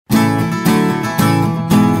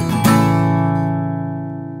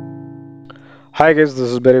Hi guys, this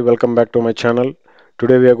is Barry. Welcome back to my channel.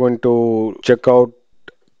 Today we are going to check out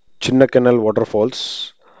Chinnakanal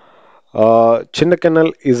Waterfalls.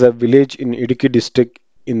 Chinnakanal is a village in Idukki district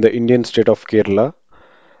in the Indian state of Kerala.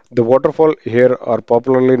 The waterfall here are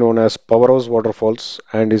popularly known as Power House Waterfalls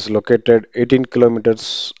and is located 18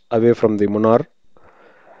 kilometers away from the Munnar.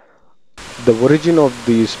 The origin of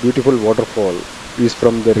this beautiful waterfall is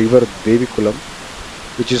from the river Devikulam,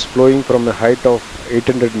 which is flowing from a height of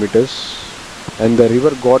 800 meters, and the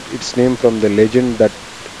river got its name from the legend that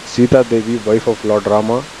Sita Devi, wife of Lord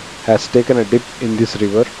Rama, has taken a dip in this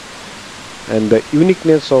river. And the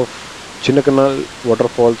uniqueness of Chinnakanal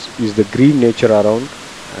waterfalls is the green nature around,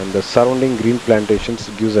 and the surrounding green plantations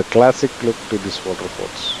gives a classic look to these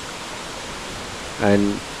waterfalls.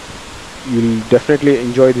 And you'll definitely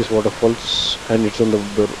enjoy these waterfalls, and it's on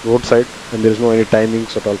the roadside, and there is no any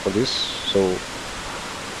timings at all for this. So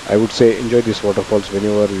I would say enjoy these waterfalls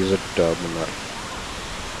whenever you visit Munnar.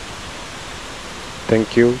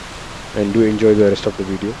 Thank you, and do enjoy the rest of the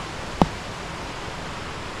video.